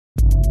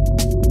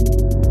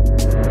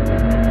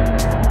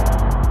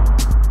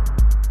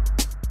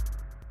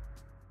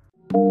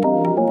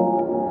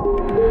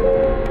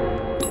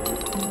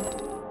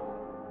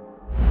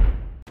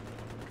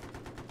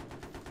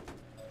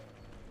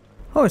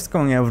How is it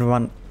going,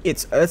 everyone?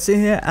 It's Ertsi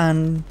here,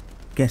 and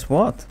guess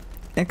what?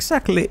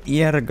 Exactly a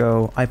year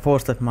ago I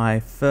posted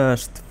my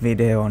first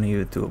video on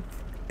YouTube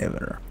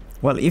ever.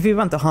 Well, if you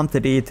want to hunt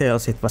the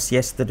details, it was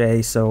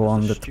yesterday, so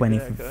on the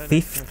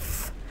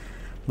 25th.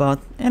 But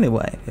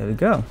anyway, here we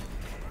go.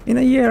 In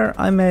a year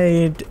I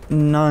made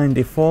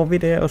 94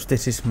 videos.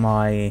 This is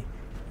my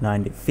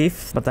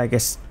 95th, but I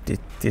guess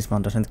this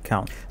one doesn't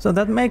count. So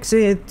that makes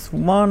it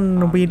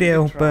one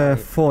video per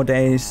 4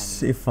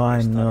 days, if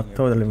I'm not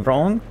totally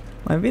wrong.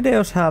 My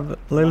videos have a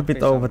little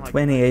bit over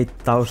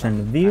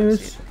 28,000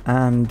 views,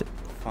 and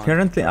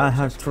currently I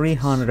have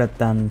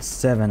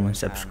 307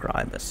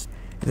 subscribers.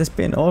 It has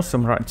been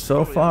awesome ride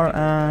so far,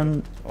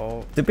 and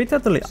to be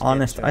totally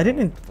honest, I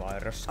didn't,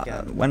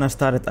 when I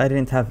started, I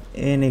didn't have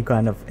any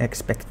kind of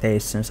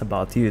expectations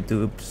about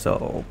YouTube,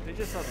 so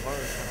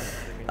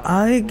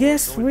I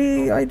guess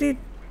I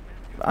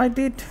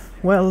did,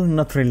 well,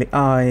 not really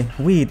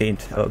we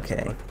did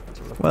okay.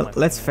 Well,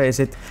 let's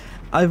face it,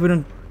 I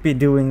wouldn't be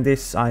doing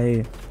this,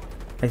 I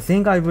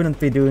think I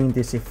wouldn't be doing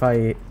this if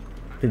I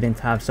didn't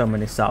have so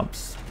many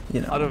subs,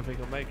 you know. I don't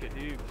think I'll make it,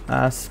 do you?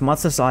 As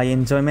much as I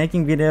enjoy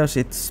making videos,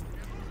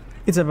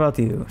 it's about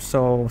you,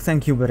 so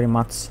thank you very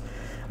much.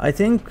 I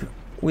think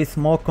with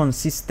more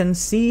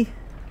consistency,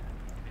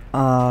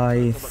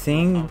 I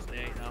think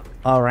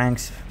our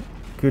ranks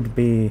could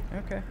be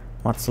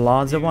much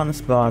larger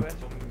ones, but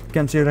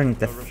considering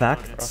the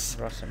facts,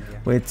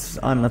 which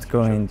I'm not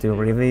going to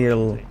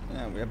reveal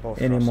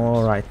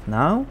anymore right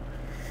now,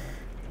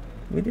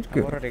 we did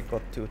good.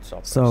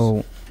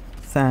 So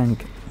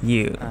thank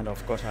you.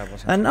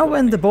 And now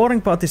when the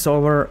boring part is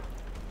over,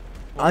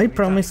 I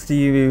promised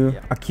you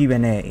a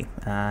Q&A,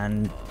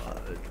 and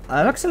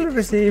I've actually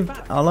received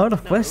a lot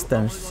of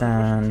questions,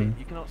 and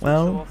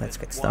well, let's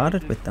get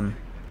started with them.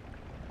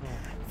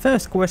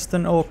 First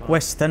question or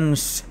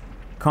questions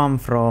come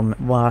from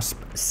Wasp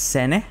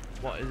Sene.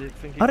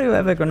 Are you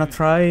ever gonna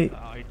try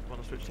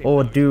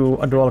or do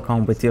a dual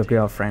comp with your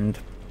girlfriend?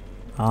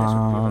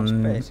 I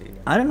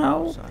don't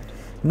know.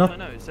 Not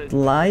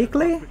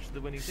likely.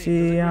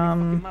 She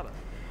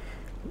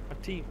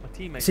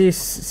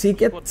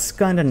gets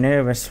kinda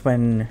nervous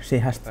when she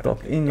has to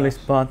talk English,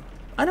 but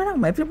I don't know,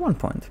 maybe at one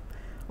point.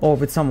 Or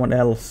with someone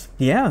else.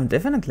 Yeah,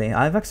 definitely.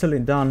 I've actually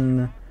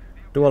done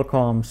dual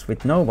comps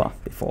with Nova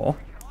before.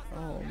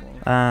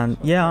 And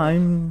yeah,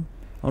 I'm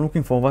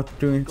looking forward to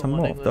doing some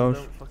more of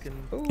those.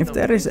 If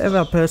there is ever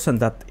a person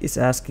that is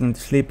asking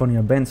to sleep on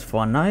your bench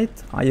for a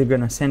night, are you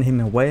gonna send him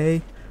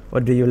away, or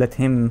do you let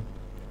him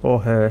or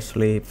her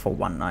sleep for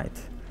one night?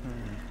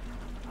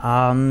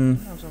 Someone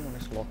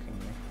is locking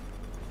me.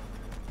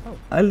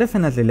 I'll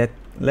definitely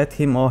let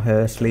him or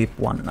her sleep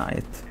one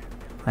night.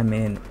 I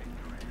mean,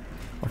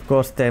 of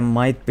course there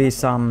might be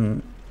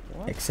some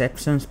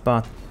exceptions,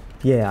 but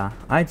yeah,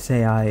 I'd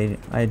say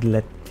I'd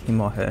let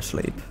him or her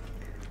sleep.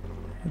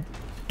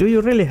 Do you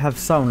really have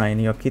sauna in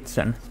your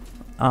kitchen?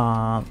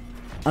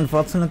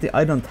 Unfortunately,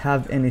 I don't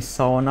have any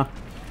sauna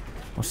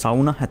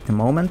at the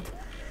moment.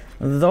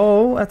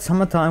 Though at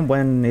summertime,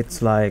 when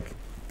it's like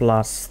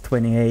plus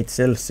 28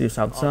 Celsius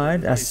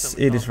outside, as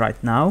it is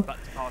right now,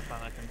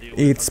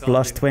 it's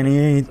plus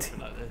 28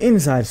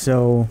 inside,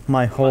 so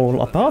my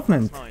whole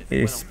apartment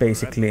is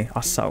basically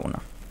a sauna.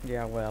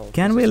 Yeah, well,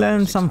 can we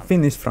learn some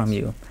Finnish from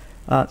you?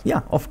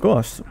 Yeah, of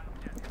course.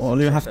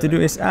 All you have to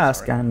do is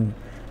ask, and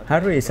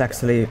Harry is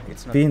actually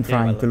been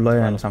trying to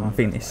learn some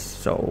Finnish,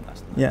 so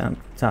yeah,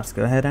 just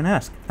go ahead and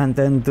ask. And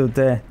then to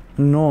the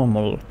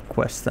normal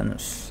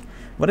questions.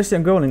 What is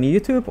your goal in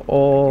YouTube,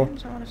 or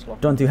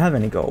don't you have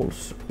any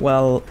goals?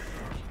 Well,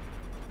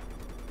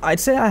 I'd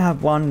say I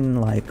have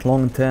one like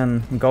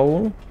long-term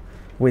goal,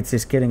 which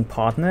is getting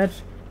partnered,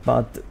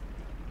 but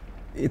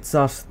it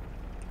just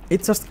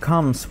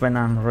comes when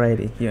I'm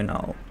ready, you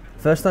know.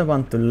 First I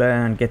want to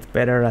learn, get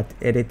better at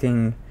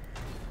editing,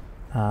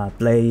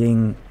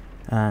 playing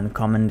and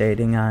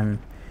commentating, and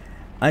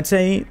I'd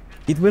say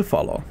it will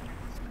follow.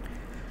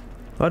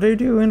 What do you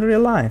do in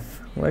real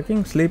life?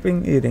 Working,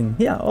 sleeping, eating?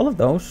 Yeah, all of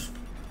those.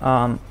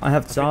 I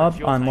have a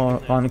job.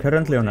 I'm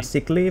currently on a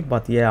sick leave,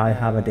 but yeah, I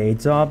have a day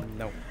job.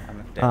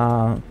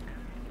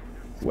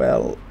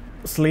 Well,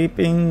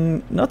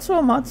 sleeping not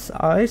so much.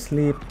 I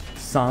sleep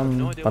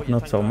some, but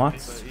not so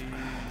much.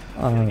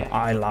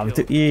 I love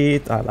to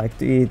eat. I like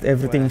to eat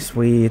everything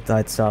sweet.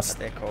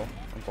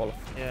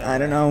 I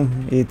don't know.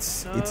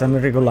 It's a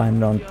miracle I'm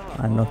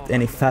not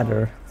any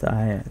fatter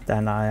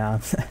than I am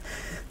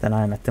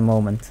at the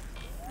moment.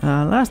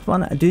 Last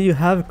one. Do you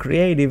have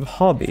creative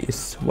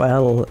hobbies?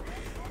 Well,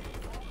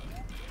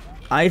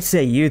 I'd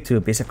say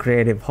YouTube is a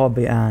creative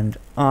hobby, and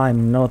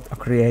I'm not a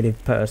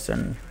creative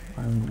person.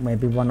 I'm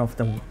maybe one of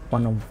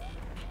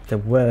the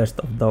worst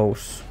of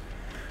those,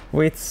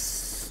 which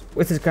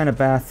is kind of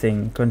bad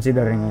thing,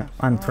 considering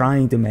I'm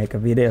trying to make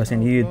videos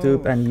in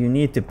YouTube, and you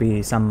need to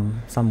be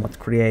somewhat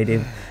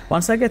creative.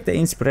 Once I get the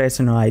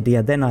inspirational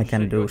idea, then I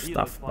can do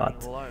stuff,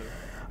 but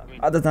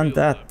other than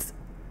that,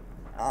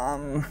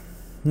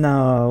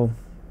 no,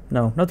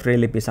 not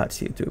really besides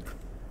YouTube.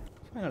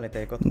 Finally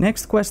they got...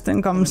 Next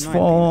question comes the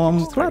from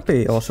 19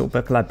 Clappy or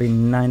Super Clappy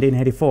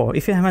 1984.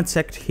 If you haven't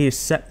checked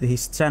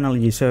his channel,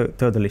 you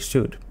totally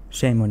should.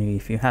 Shame on you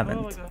if you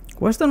haven't.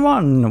 Question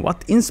 1.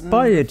 What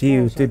inspired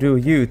you to do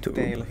YouTube?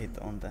 Tail hit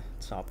on the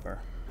chopper.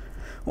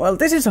 Well,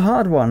 this is a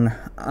hard one.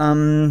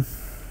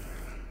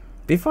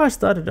 Before I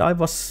started, I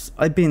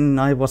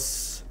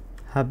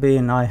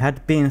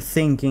had been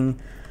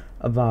thinking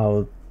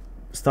about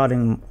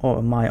starting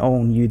my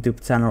own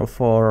YouTube channel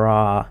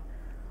for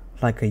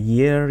like a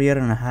year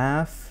and a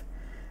half,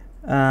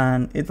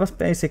 and it was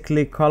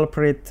basically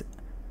Culprit,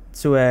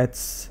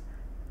 Suets,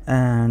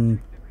 and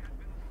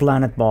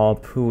Planet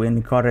Bob who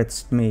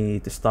encouraged me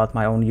to start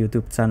my own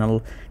YouTube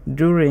channel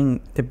during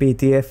the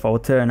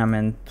BTFO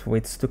tournament,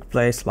 which took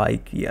place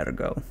like a year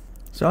ago.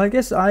 So I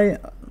guess I've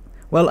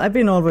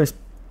always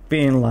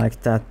been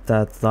like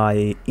that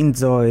I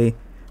enjoy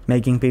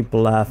making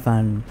people laugh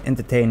and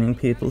entertaining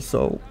people,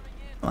 so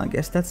I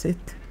guess that's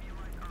it.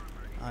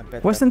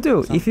 Question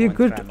 2. If you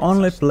could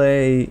only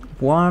play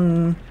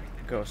one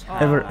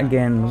ever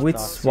again,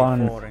 which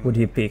one would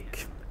you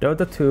pick?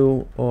 Dota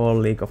 2 or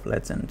League of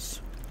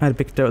Legends? I'd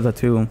pick Dota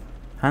 2.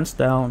 Hands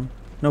down,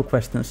 no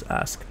questions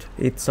asked.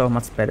 It's so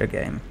much better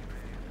game.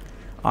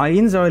 I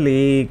enjoy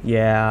League,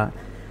 yeah,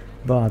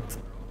 but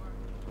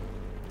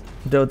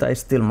Dota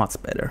is still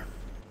much better.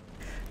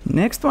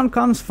 Next one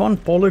comes from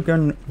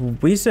Polygon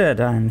Wizard,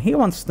 and he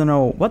wants to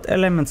know what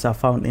elements are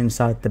found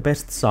inside the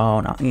best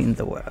sauna in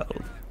the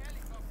world.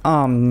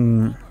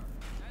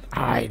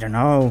 I don't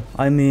know.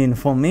 I mean,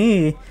 for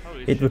me,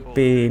 it would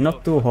be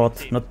not too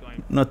hot,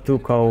 not too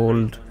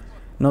cold,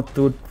 not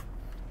too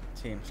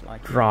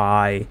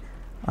dry.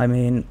 I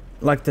mean,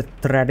 like the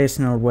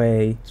traditional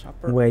way,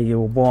 where you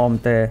warm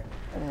the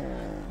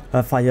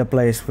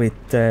fireplace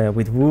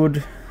with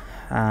wood,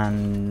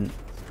 and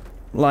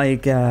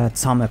like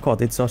summer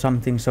cottage or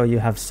something. So you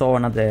have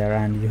sauna there,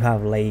 and you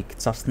have lake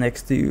just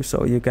next to you,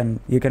 so you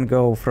can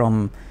go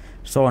from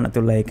sauna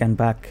to lake and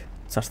back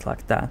just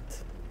like that.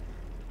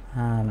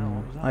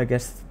 I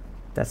guess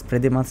that's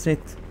pretty much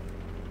it.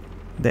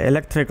 The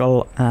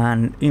electrical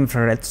and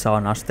infrared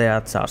saunas, they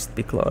are just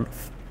big load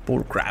of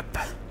bullcrap.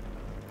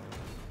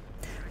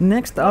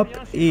 Next up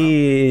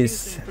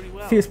is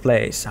fifth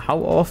place. How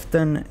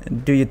often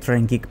do you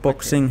train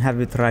kickboxing? Have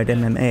you tried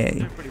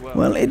MMA?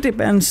 Well, it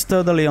depends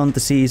totally on the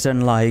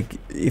season. Like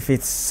if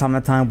it's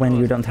summertime when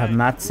you don't have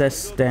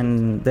matches,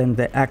 then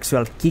the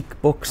actual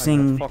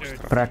kickboxing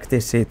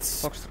practice,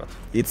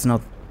 it's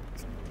not,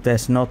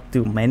 there's not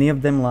too many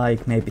of them,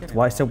 like maybe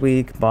twice a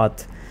week,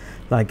 but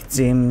like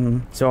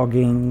gym,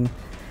 jogging,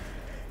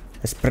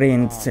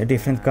 sprints,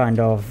 different kind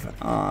of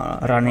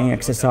running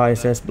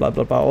exercises, blah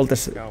blah blah, all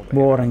this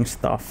boring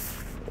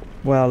stuff.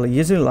 Well,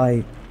 usually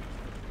like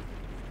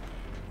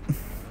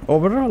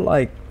overall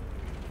like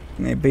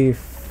maybe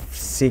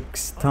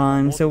 6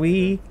 times a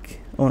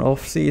week on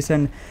off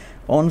season.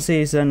 On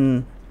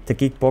season the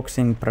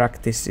kickboxing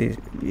practice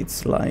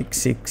it's like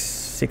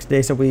six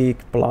days a week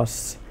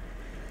plus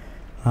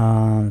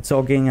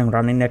jogging and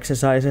running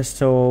exercises,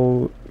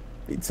 so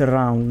it's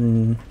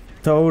around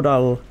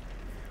total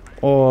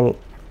all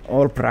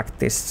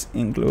practice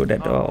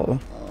included, all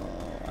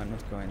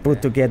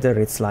put together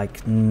it's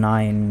like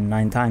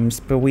 9 times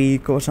per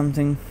week or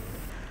something.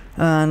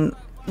 And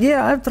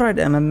yeah, I've tried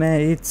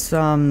MMA. It's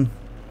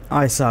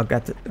I suck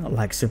at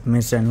like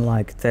submission,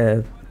 like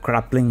the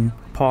grappling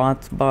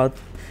part, but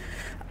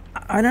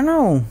I don't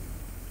know,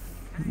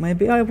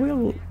 maybe I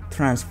will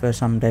transfer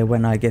someday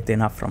when I get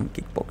enough from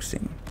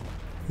kickboxing.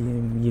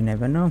 You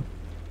never know.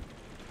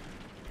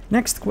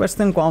 Next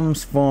question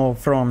comes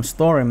from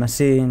Story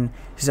Machine.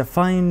 He's a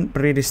fine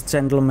British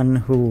gentleman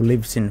who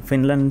lives in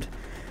Finland,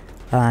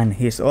 and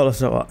he's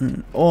also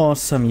an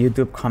awesome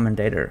YouTube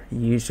commentator.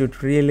 You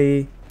should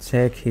really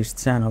check his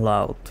channel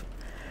out.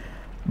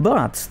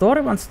 But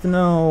Story wants to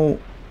know,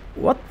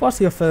 what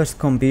was your first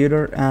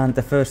computer and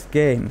the first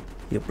game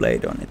you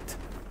played on it?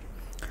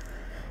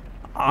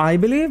 I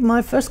believe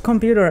my first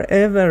computer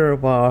ever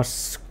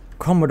was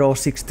Commodore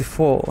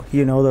 64.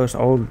 You know, those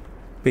old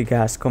big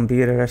ass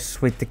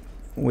computers with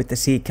the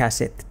C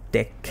cassette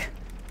deck.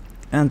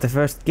 And the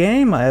first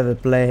game I ever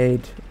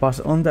played was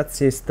on that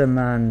system,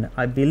 and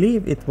I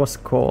believe it was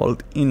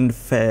called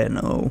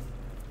Inferno.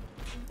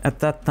 At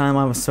that time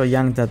I was so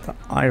young that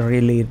I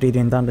really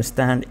didn't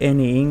understand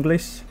any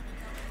English,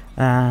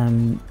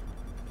 and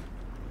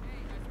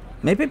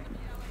maybe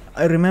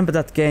I remember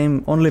that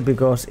game only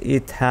because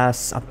it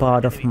has a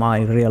part of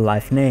my real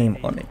life name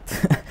on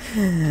it.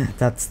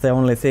 That's the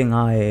only thing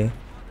I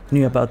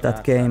knew about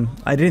that game.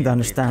 I didn't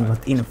understand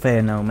what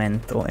Inferno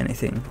meant or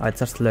anything. I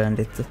just learned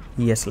it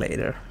years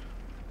later.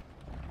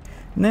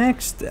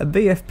 Next,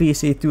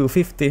 BFPC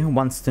 250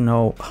 wants to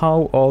know,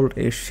 how old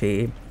is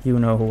she? You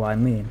know who I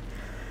mean.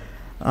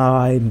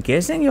 I'm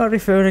guessing you're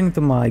referring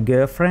to my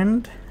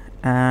girlfriend,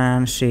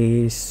 and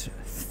she's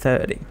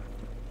 30.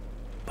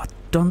 But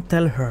don't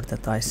tell her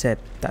that I said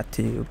that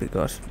to you,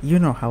 because you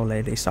know how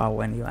ladies are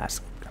when you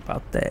ask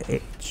about their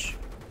age.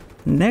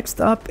 Next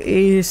up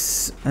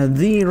is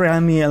the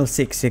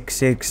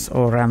Ramiel666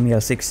 or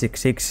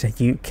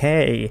Ramiel666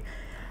 UK.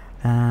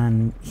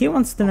 And he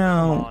wants to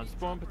know,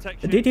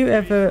 did you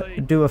ever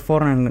do a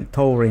foreign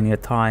tour in your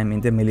time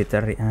in the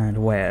military and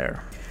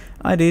where?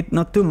 I did,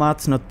 not too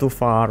much, not too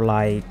far,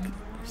 like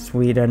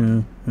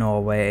Sweden,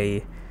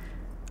 Norway,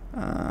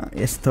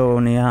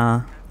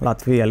 Estonia,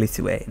 Latvia,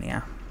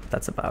 Lithuania.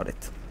 That's about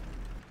it.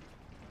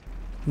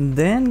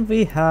 Then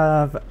we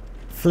have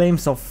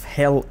Flames of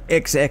Hell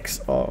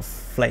XX, or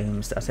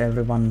Flames as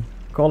everyone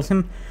calls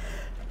him.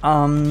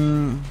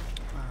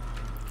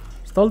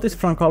 Stole this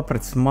from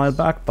Culprit's a while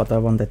back, but I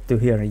wanted to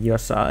hear your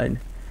side.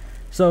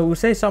 So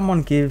say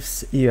someone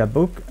gives you a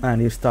book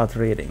and you start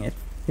reading it.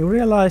 You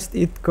realized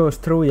it goes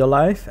through your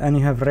life and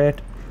you have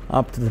read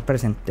up to the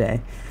present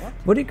day. What?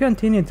 Would you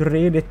continue to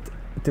read it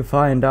to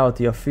find out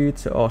your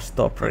future or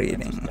stop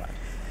reading?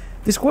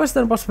 This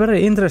question was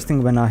very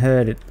interesting when I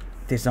heard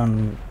this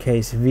on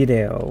K's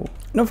video.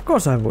 And of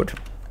course I would.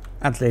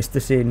 At least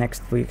to see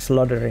next week's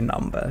lottery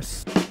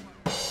numbers.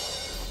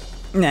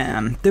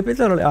 Nah, to be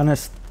totally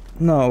honest,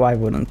 no, I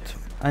wouldn't.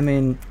 I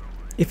mean,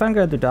 if I'm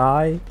going to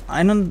die,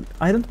 I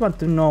don't want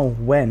to know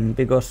when,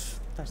 because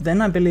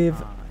then I believe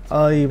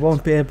I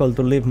won't be able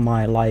to live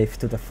my life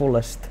to the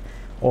fullest,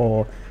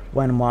 or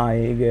when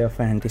my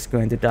girlfriend is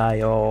going to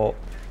die, or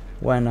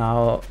when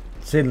our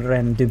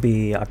children to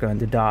be are going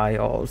to die,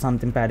 or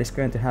something bad is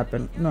going to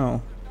happen.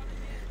 No,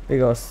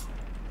 because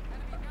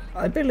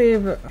I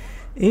believe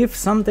if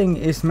something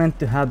is meant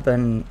to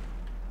happen,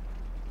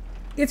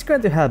 it's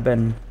going to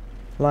happen,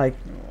 like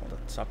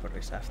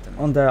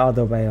on the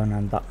other way or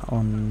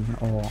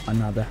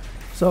another.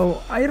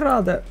 So I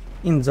rather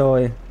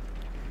enjoy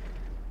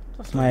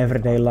my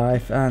everyday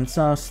life and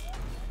just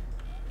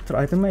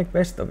try to make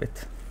best of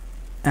it.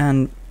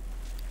 And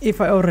if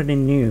I already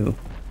knew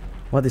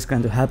what is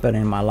going to happen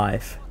in my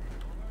life,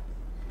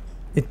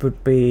 it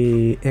would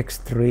be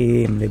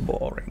extremely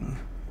boring.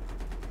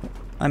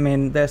 I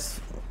mean, there's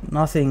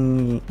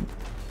nothing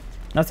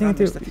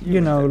to,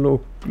 you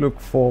know, look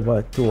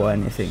forward to or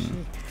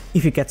anything.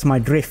 If you get my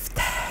drift.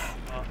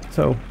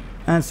 So,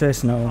 answer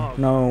is no.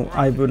 No,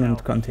 I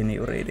wouldn't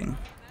continue reading.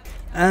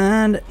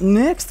 And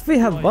next we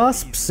have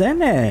Wasp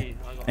Sene,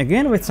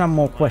 again with some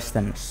more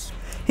questions.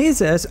 He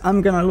says,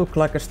 I'm gonna look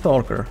like a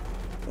stalker.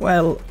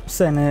 Well,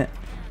 Sene,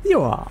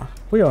 you are.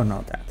 We all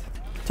know that.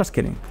 Just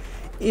kidding.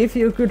 If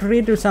you could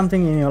redo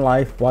something in your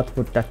life, what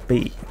would that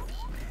be?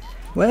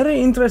 Very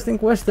interesting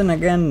question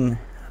again.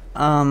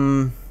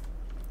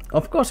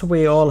 Of course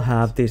we all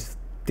have these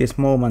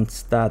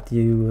moments that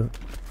you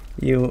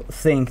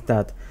think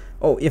that,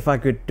 oh, if I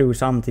could do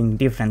something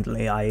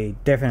differently, I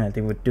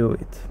definitely would do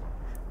it.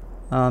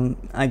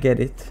 I get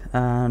it,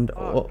 and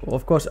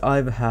of course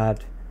I've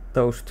had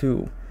those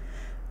too.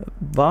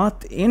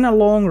 But in a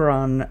long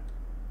run,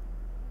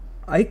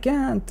 I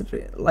can't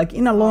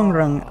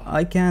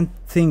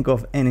think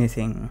of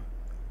anything,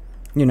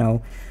 you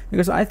know,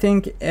 because I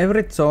think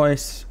every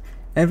choice,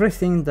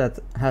 everything that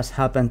has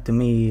happened to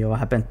me or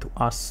happened to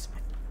us,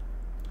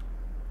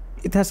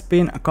 it has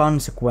been a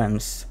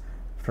consequence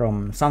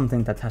from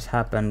something that has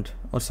happened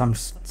or some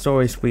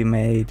choice we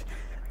made,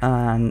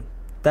 and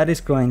that is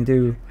going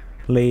to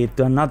lead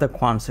to another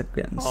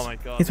consequence. Oh my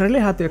God. It's really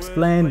hard to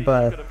explain,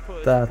 but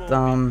that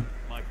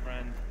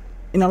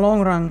in a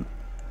long run,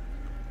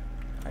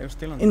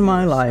 in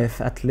my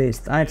life at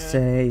least, I'd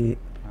say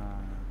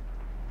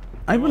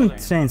I wouldn't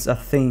change a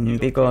thing,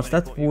 because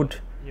that would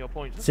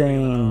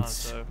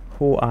change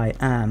who I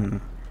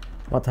am,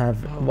 what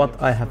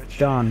I have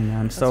done,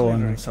 and so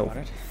on and so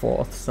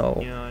forth.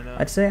 So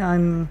I'd say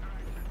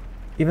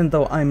even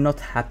though I'm not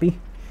happy,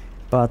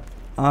 but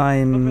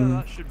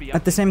I'm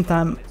at the same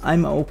time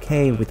I'm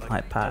okay with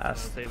my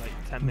past.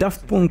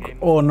 Daft Punk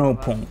or no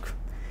punk.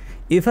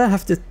 If I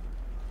have to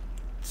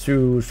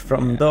choose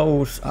from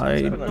those,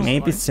 I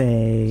maybe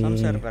say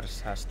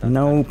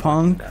no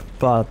punk,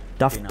 but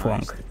Daft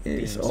Punk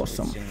is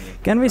awesome.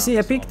 Can we see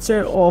a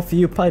picture of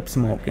you pipe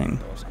smoking?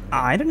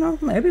 I don't know,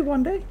 maybe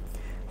one day.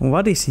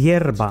 What is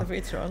yerba?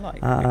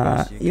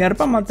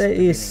 Yerba mate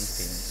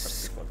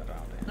is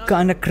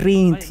kinda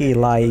green tea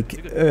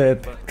like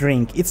herb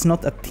drink. It's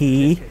not a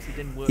tea,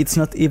 it's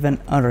not even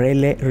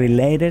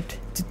related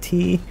to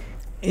tea.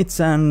 It's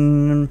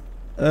an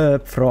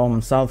herb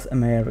from South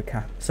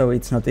America, so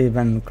it's not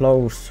even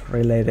close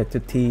related to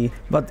tea,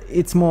 but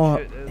it's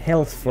more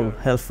healthful.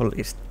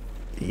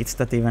 It's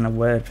not even a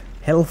word.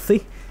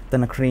 Healthy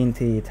than a green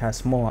tea. It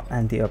has more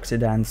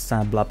antioxidants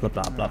and blah blah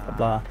blah blah blah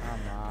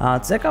blah.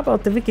 Check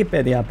out the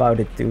Wikipedia about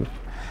it to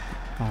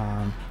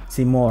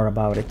see more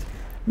about it.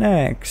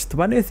 Next,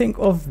 what do you think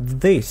of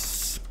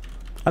this?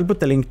 I'll put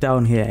the link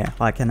down here,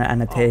 like an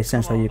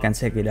annotation, so you can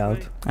check it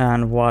out.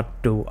 And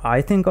what do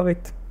I think of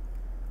it?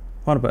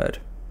 One word.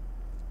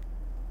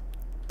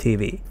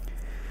 TV.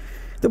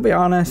 To be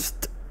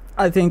honest,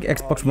 I think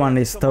Xbox One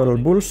is total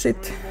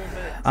bullshit.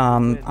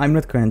 I'm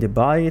not going to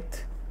buy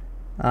it.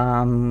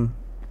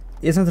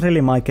 It's not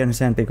really my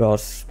concern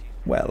because,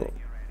 well,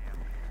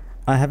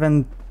 I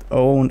haven't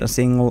owned a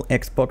single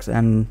Xbox,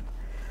 and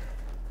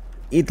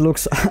it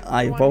looks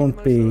I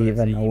won't be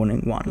even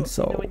owning one,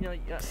 so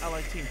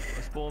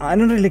I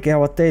don't really care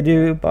what they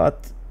do,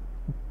 but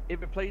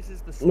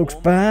looks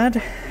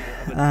bad,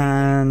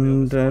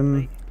 and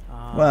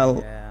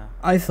well, yeah.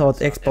 I thought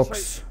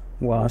Xbox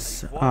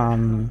was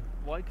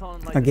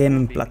a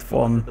gaming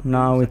platform.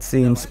 Now it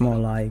seems more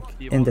like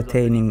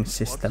entertaining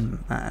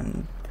system,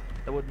 and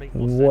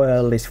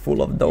world is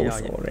full of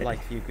those Yeah, already. like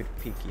you could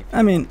pick if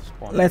I mean, you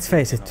want let's to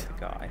face pick it,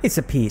 another guy. it's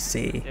a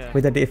PC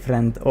with a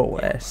different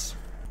OS.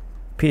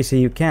 PC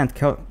you can't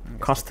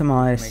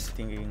customize,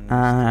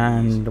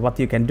 and what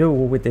you can do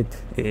with it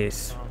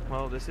is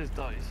Well, this is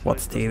dice.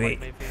 watch TV.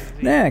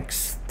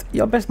 Next,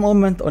 your best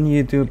moment on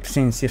YouTube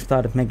since you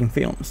started making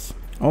films.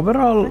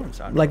 Overall,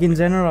 like in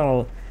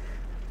general,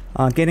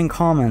 getting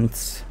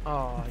comments,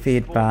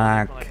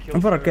 feedback,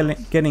 overall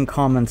getting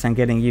comments and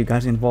getting you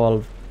guys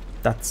involved,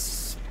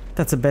 that's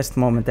the best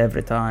moment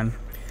every time.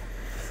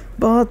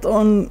 But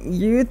on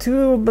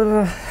YouTube,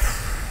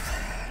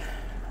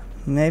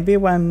 maybe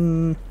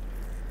when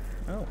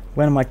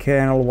my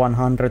Kernel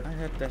 100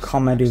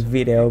 comedy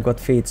video got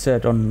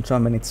featured on so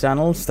many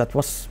channels, that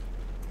was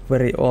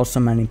very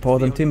awesome and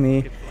important to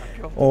me.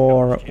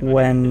 Or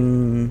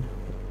when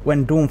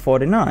Doom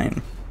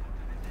 49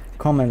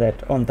 commented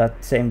on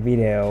that same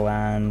video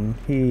and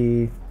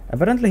he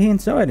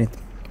enjoyed it.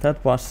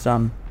 That was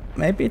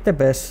maybe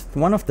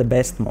one of the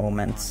best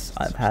moments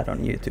I've had on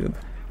YouTube.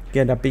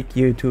 Get a big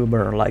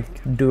YouTuber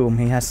like Doom,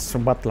 he has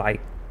what,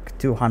 like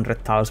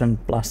 200,000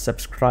 plus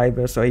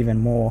subscribers or even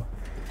more.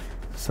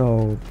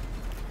 So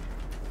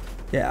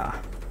yeah,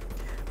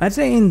 I'd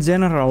say in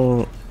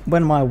general,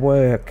 when my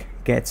work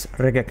gets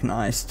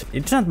recognized,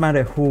 it doesn't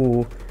matter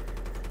who,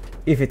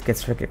 if it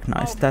gets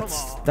recognized,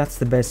 that's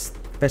the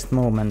best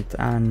moment,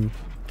 and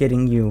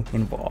getting you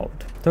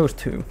involved, those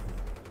two.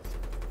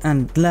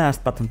 And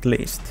last but not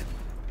least,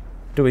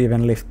 do you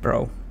even lift,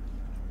 bro?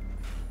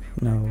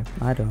 No,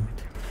 I don't.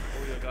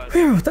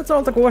 Phew, that's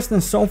all the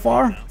questions so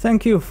far.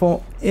 Thank you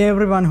for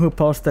everyone who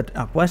posted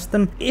a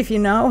question. If you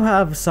now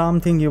have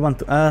something you want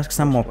to ask,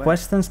 some more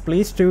questions,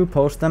 please do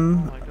post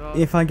them.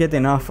 If I get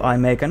enough, I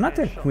make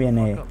another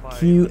Q&A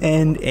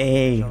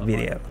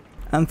video.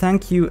 And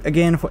thank you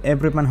again for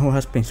everyone who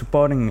has been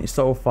supporting me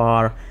so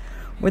far.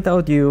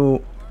 Without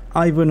you,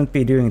 I wouldn't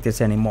be doing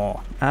this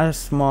anymore.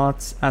 As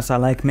much as I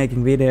like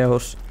making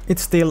videos,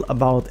 it's still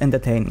about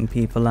entertaining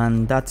people,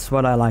 and that's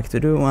what I like to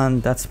do,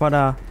 and that's what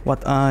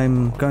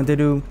I'm going to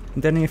do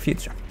in the near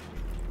future.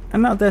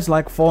 And now there's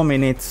like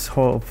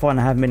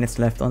 4.5 minutes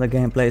left on the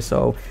gameplay,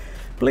 so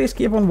please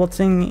keep on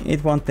watching,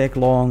 it won't take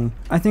long.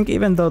 I think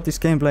even though this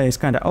gameplay is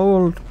kinda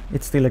old,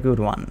 it's still a good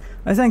one.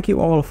 I thank you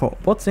all for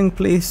watching.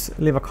 Please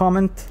leave a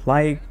comment,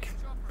 like,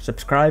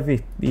 subscribe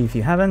if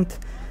you haven't,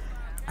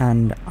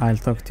 and I'll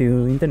talk to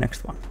you in the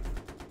next one.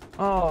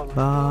 Oh,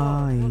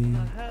 bye. what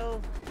the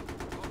hell?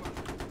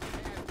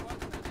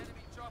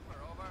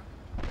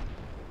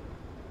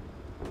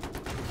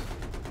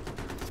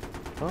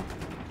 Oh.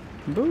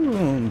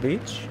 Boom,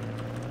 bitch.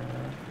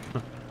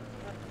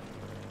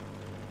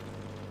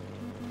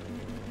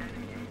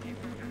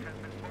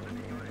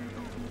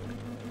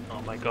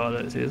 Oh my god,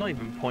 it's not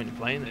even point in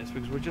playing this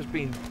because we're just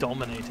being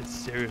dominated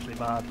seriously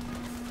bad.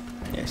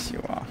 Yes,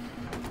 you are.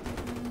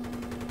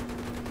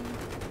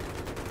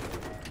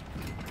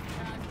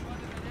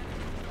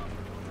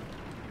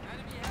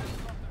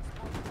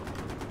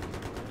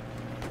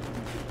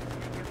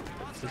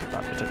 This is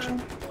bad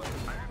protection.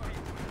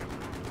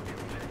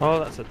 Oh,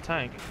 that's a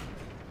tank.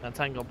 That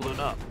tank got blown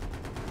up.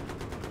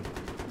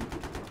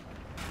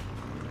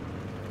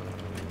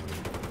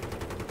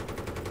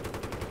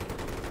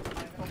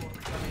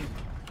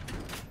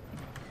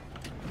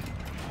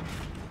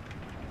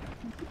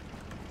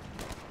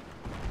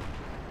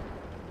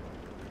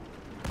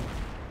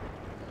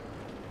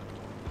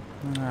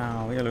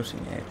 Now we're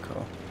losing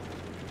echo.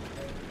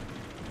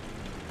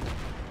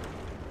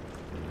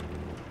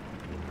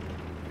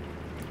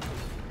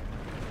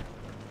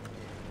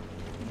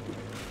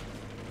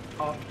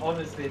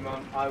 Honestly,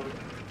 man, I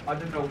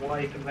don't know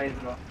why he complains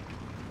about.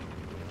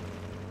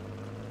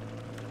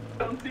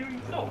 I'm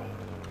doing so.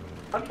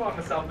 I'd find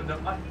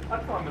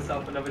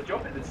myself another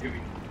job in the 2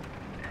 weeks.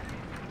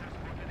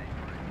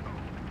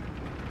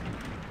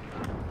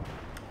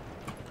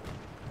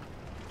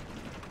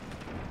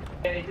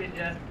 Yeah, he did,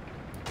 yeah.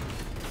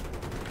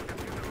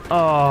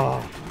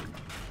 Oh.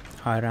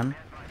 Hi, Ram.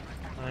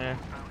 Oh, yeah.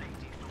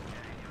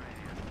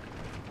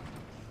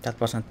 That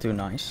wasn't too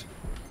nice.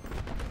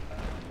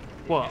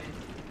 What?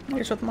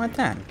 You shot my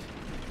tank.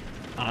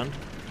 And?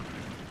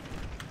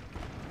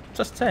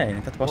 Just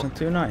saying, that wasn't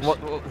too nice.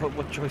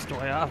 What choice do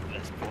I have at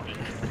this point?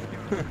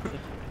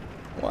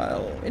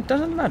 Well, it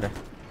doesn't matter.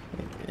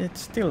 It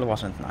still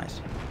wasn't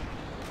nice.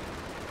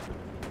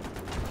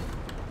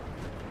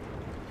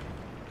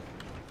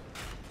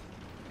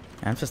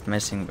 I'm just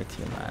messing with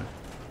you, man.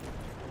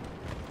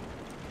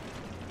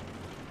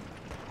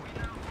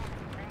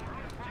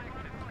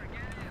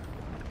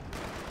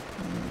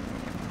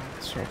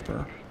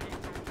 Chopper.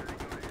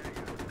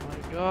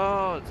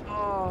 God.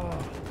 Oh.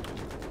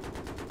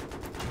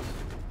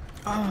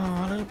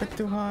 Oh, a little bit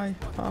too high.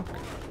 Fuck.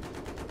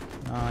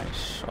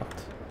 Nice shot.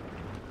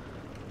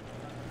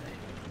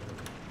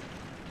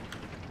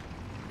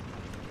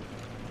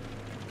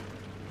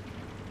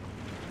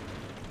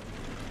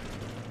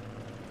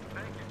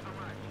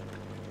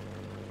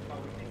 Oh,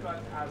 we can go to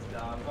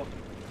Asda. I've got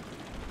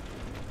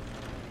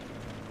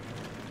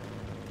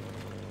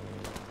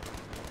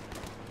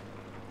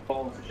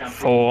bottles of champagne.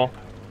 4.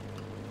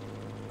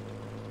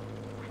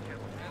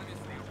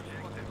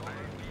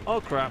 Oh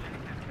crap.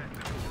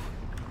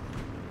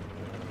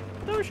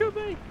 Don't shoot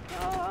me!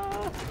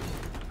 Ah.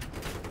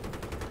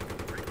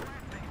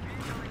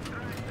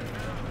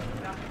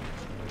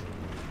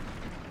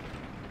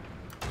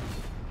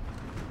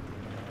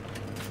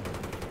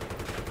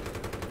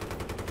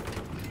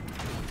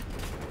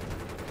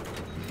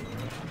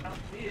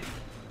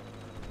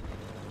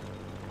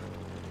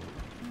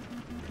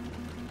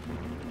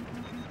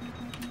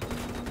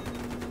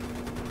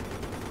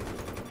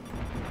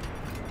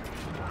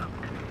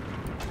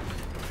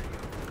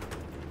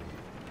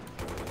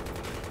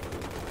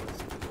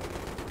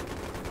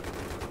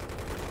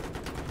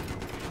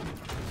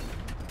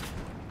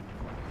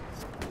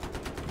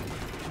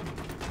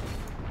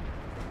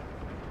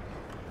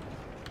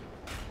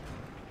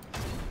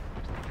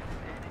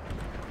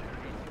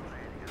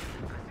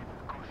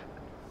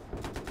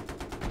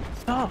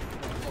 Stop!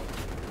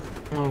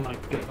 Oh my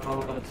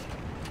god.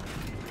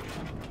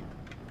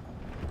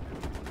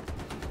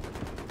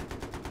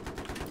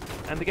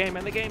 End the game,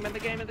 end the game, end the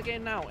game, end the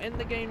game now, end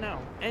the game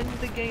now, end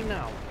the game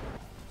now.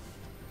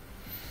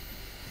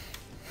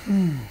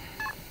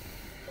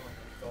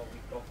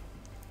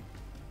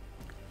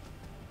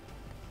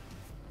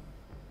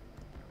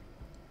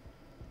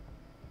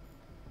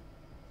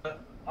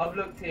 I've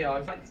looked here,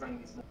 I've found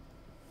something.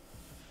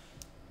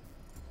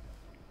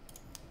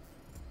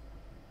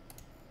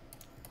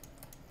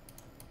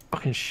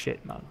 Fucking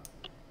shit, man.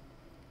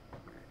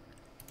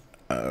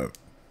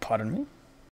 Pardon me?